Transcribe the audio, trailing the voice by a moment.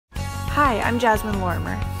Hi, I'm Jasmine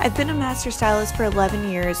Lorimer. I've been a Master Stylist for 11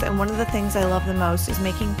 years, and one of the things I love the most is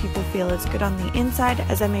making people feel as good on the inside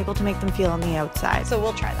as I'm able to make them feel on the outside. So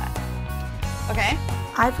we'll try that. Okay?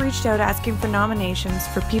 I've reached out asking for nominations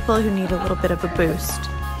for people who need a little bit of a boost.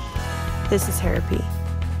 This is Hairapy.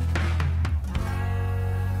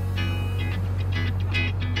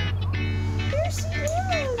 Here she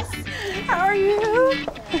is! How are you?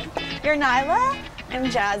 You're Nyla? I'm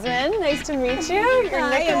Jasmine. Nice to meet you. You're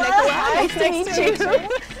Nicola. Nice to meet you.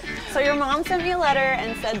 So your mom sent me a letter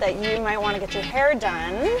and said that you might want to get your hair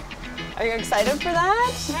done. Are you excited for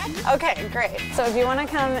that? Okay, great. So if you want to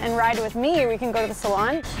come and ride with me, we can go to the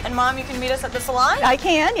salon. And Mom, you can meet us at the salon? I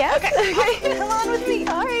can, yes. Okay, come on with me.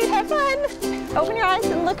 All right, have fun. Open your eyes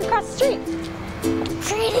and look across the street.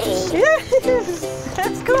 Pretty. Yeah,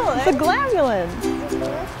 that's cool. It's a glamulin.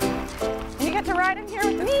 You get to ride in here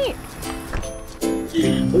with me.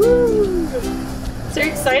 Ooh. So you're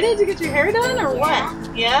excited to get your hair done or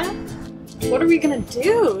what? Yeah? What are we gonna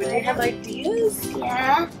do? Do you have ideas?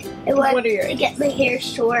 Yeah. I want to get my hair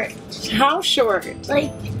short. How short?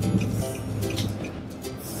 Like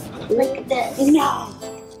this. No.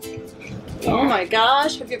 Yeah. Oh my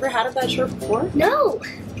gosh, have you ever had it that short before? No.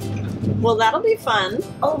 Well, that'll be fun.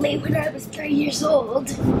 Only when I was 3 years old.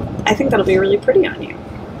 I think that'll be really pretty on you.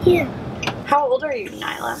 Yeah. How old are you,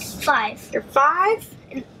 Nyla? 5. You're 5?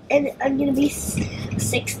 And I'm gonna be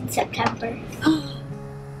 6 in September.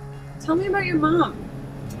 Tell me about your mom.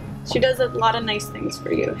 She does a lot of nice things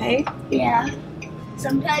for you, hey? Yeah.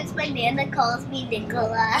 Sometimes my Nana calls me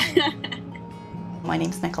Nicola. My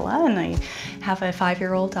name's Nicola, and I have a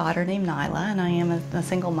 5-year-old daughter named Nyla, and I am a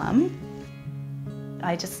single mom.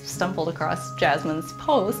 I just stumbled across Jasmine's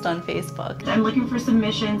post on Facebook. I'm looking for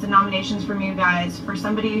submissions and nominations from you guys for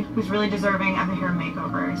somebody who's really deserving of a hair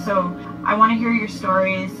makeover. So I want to hear your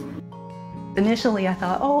stories. Initially I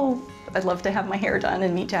thought, oh, I'd love to have my hair done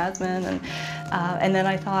and meet Jasmine, and then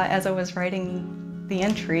I thought, as I was writing the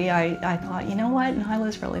entry, I thought, you know what,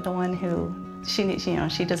 Nyla's really the one who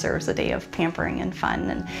she deserves a day of pampering and fun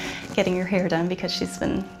and getting her hair done, because she's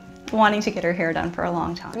been wanting to get her hair done for a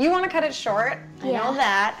long time. You want to cut it short? Yeah. I know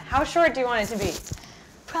that. How short do you want it to be?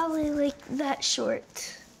 Probably like that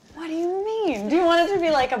short. What do you mean? Do you want it to be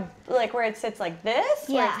like where it sits like this?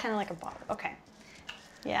 Yeah. Where it's kind of like a bob. Okay.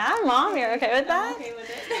 Yeah, Mom, you're okay with that? I'm okay with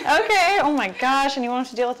it. Okay. Oh my gosh, and you won't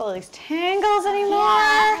have to deal with all these tangles anymore?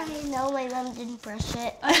 Yeah, I know my mom didn't brush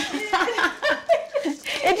it.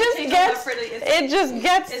 It just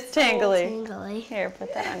gets tangly. Tingly. Here,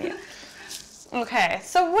 put that on you. Okay,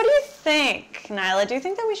 so what do you think, Nyla? Do you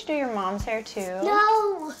think that we should do your mom's hair too?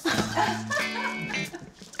 No.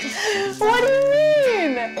 What do you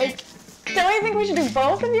mean? Like, Don't you think we should do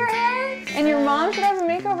both of your hair? And your mom should have a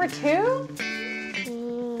makeover too?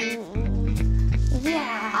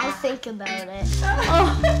 yeah, I'll think about it.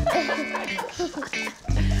 Oh.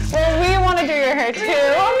 Well, we want to do your hair too. Of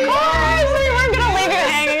course! We weren't going to leave you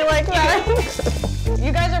hanging like that.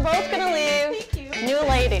 You guys are both going to leave. Thank you. New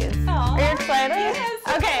ladies. Aww. Are you excited? Yes.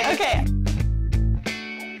 Okay.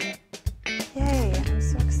 Yay, I'm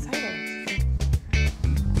so excited.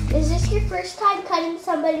 Is this your first time cutting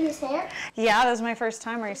somebody's hair? Yeah, this is my first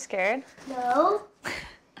time. Are you scared? No.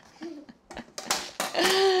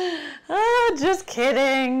 Oh, just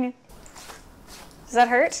kidding. Does that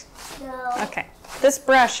hurt? No. Okay. This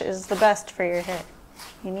brush is the best for your hair.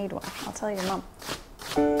 You need one. I'll tell your mom.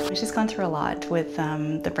 She's gone through a lot with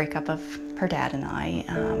the breakup of her dad and I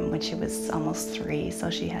when she was almost 3, so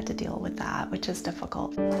she had to deal with that, which is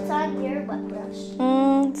difficult. What's on your wet brush?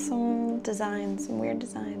 Some designs, some weird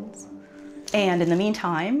designs. And in the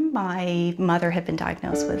meantime, my mother had been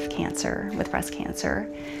diagnosed with cancer, with breast cancer.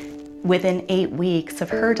 Within 8 weeks of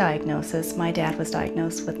her diagnosis, my dad was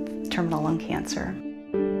diagnosed with terminal lung cancer.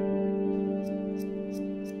 Oh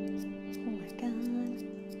my God. Do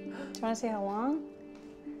you want to see how long?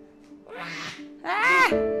 Ah!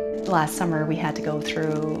 Last summer, we had to go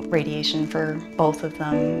through radiation for both of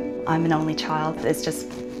them. I'm an only child. It's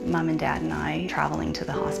just Mom and Dad and I traveling to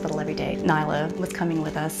the hospital every day. Nyla was coming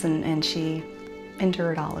with us, and she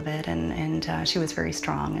endured all of it, and she was very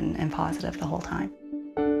strong and positive the whole time.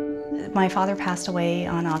 My father passed away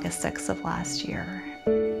on August 6th of last year.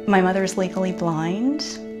 My mother's legally blind,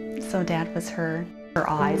 so Dad was her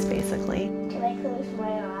eyes, basically. Can I close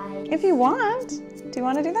my eyes? If you want. Do you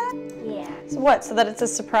want to do that? Yeah. So what, so that it's a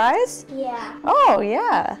surprise? Yeah. Oh,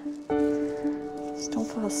 yeah. Just don't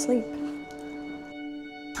fall asleep.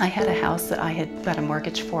 I had a house that I had got a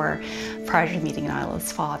mortgage for prior to meeting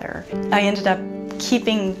Nyla's father. I ended up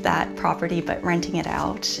keeping that property but renting it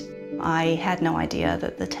out. I had no idea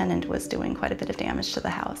that the tenant was doing quite a bit of damage to the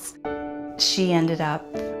house. She ended up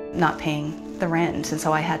not paying the rent, and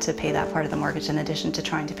so I had to pay that part of the mortgage in addition to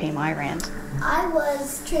trying to pay my rent. I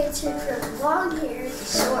was transferred from long hair to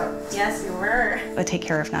short. Yes, you were. I take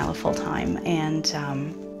care of Nyla full-time, and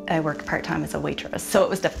I work part-time as a waitress, so it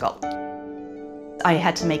was difficult. I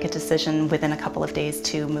had to make a decision within a couple of days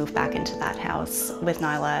to move back into that house with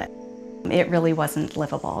Nyla. It really wasn't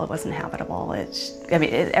livable, it wasn't habitable.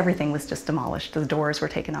 Everything was just demolished. The doors were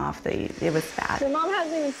taken off, it was bad. Your mom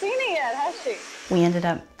hasn't even seen it yet, has she? We ended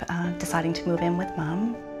up deciding to move in with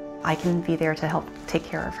Mom. I can be there to help take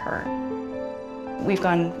care of her. We've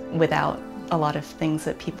gone without a lot of things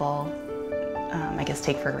that people, I guess,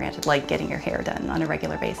 take for granted, like getting your hair done on a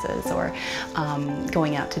regular basis or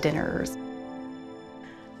going out to dinners.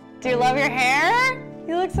 Do you love your hair?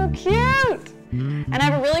 You look so cute. And I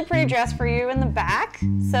have a really pretty dress for you in the back.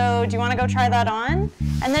 So do you want to go try that on?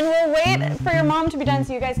 And then we'll wait for your mom to be done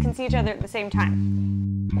so you guys can see each other at the same time.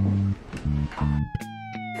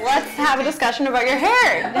 Let's have a discussion about your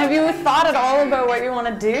hair. Have you thought at all about what you want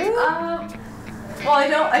to do? Well, I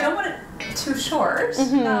don't want it too short. I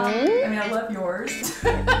mean, I love yours.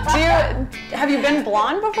 Have you been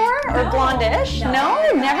blonde before or blondish?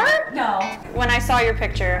 No, never? No. When I saw your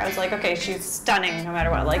picture, I was like, okay, she's stunning no matter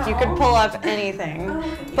what. Like, you could pull up anything.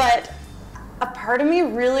 But a part of me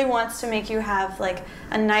really wants to make you have like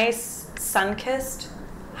a nice sun-kissed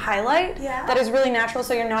highlight that is really natural,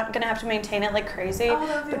 so you're not gonna have to maintain it like crazy. Oh,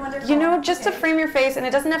 that would be wonderful. You know, just to frame your face, and it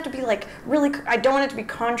doesn't have to be like really, I don't want it to be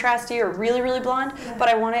contrasty or really, really blonde, but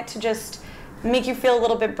I want it to just make you feel a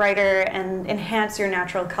little bit brighter and enhance your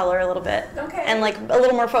natural color a little bit. Okay. And like a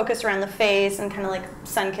little more focused around the face and kind of like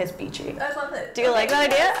sun-kissed beachy. I love it. Do you like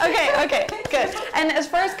that idea? Okay, good. And as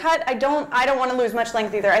far as cut, I don't want to lose much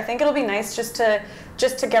length either. I think it'll be nice just to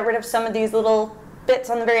get rid of some of these little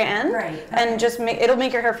bits on the very end, right? And just it'll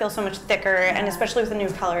make your hair feel so much thicker, and especially with a new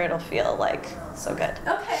color, it'll feel like so good.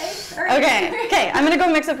 Okay. All right. Okay. I'm gonna go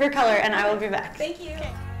mix up your color, and I will be back. Thank you.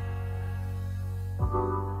 Okay.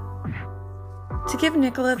 To give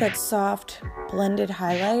Nicola that soft, blended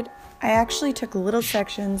highlight, I actually took little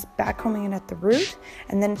sections, backcombing it at the root,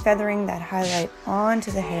 and then feathering that highlight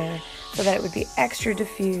onto the hair so that it would be extra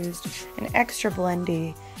diffused and extra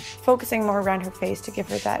blendy, focusing more around her face to give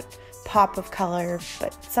her that pop of color,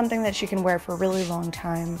 but something that she can wear for a really long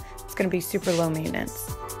time. It's going to be super low maintenance.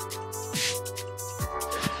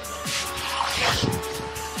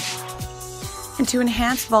 And to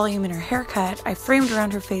enhance volume in her haircut, I framed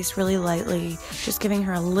around her face really lightly, just giving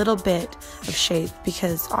her a little bit of shape,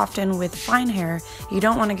 because often with fine hair, you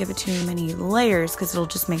don't want to give it too many layers because it'll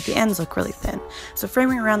just make the ends look really thin. So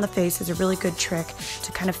framing around the face is a really good trick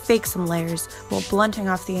to kind of fake some layers while blunting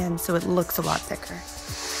off the ends so it looks a lot thicker.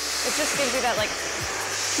 It just gives you that like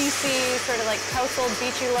PC sort of like household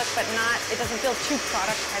beachy look, but it doesn't feel too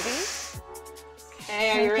product heavy.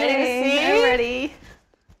 Okay, are you ready to see? I'm ready.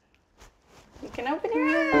 You can open your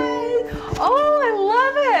eyes. Oh, I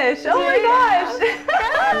love it. Oh my gosh.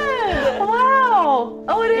 Good. Wow.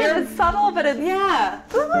 Oh, it is. It's subtle, but it's good.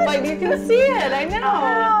 But you can see it. I know.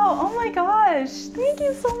 Wow. Oh my gosh. Thank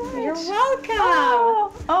you so much. You're welcome.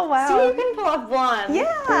 Oh wow. So you can pull off blonde.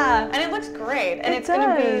 Yeah. And it looks great. And it's going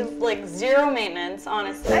to be like zero maintenance,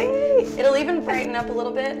 honestly. Right. It'll even brighten up a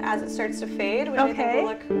little bit as it starts to fade, which I think will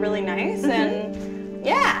look really nice. And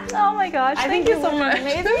yeah. Oh my gosh. Thank you so much.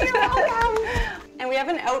 Amazing. You're welcome. And we have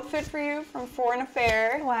an outfit for you from For an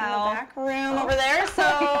Affair in the back room over there. So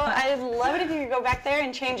I'd love it if you could go back there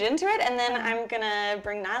and change into it. And then I'm going to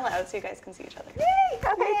bring Nyla out so you guys can see each other. Yay.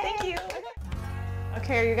 Okay, thank you.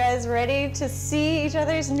 Okay, are you guys ready to see each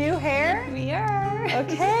other's new hair? We are.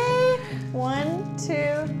 Okay. 1,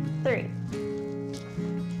 2, 3.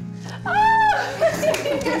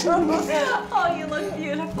 Oh, you look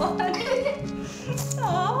beautiful.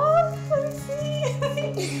 Oh, let me see.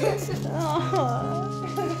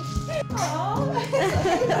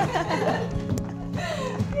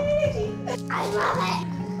 I love it.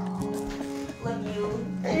 Love you.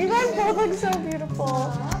 You guys both look so beautiful.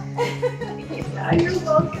 You're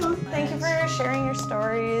welcome. Thank you for sharing your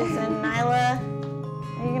stories. And Nyla,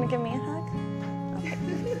 are you going to give me a hug?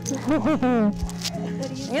 Okay.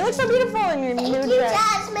 You look so beautiful in your new dress.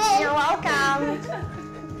 Jasmine. You're welcome.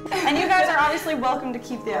 And you guys are obviously welcome to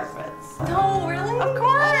keep the outfits. Oh, really? Of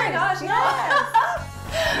course. Oh my gosh, yes.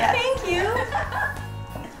 Yes. Thank you.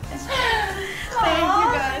 Thank you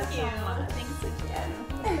guys so much.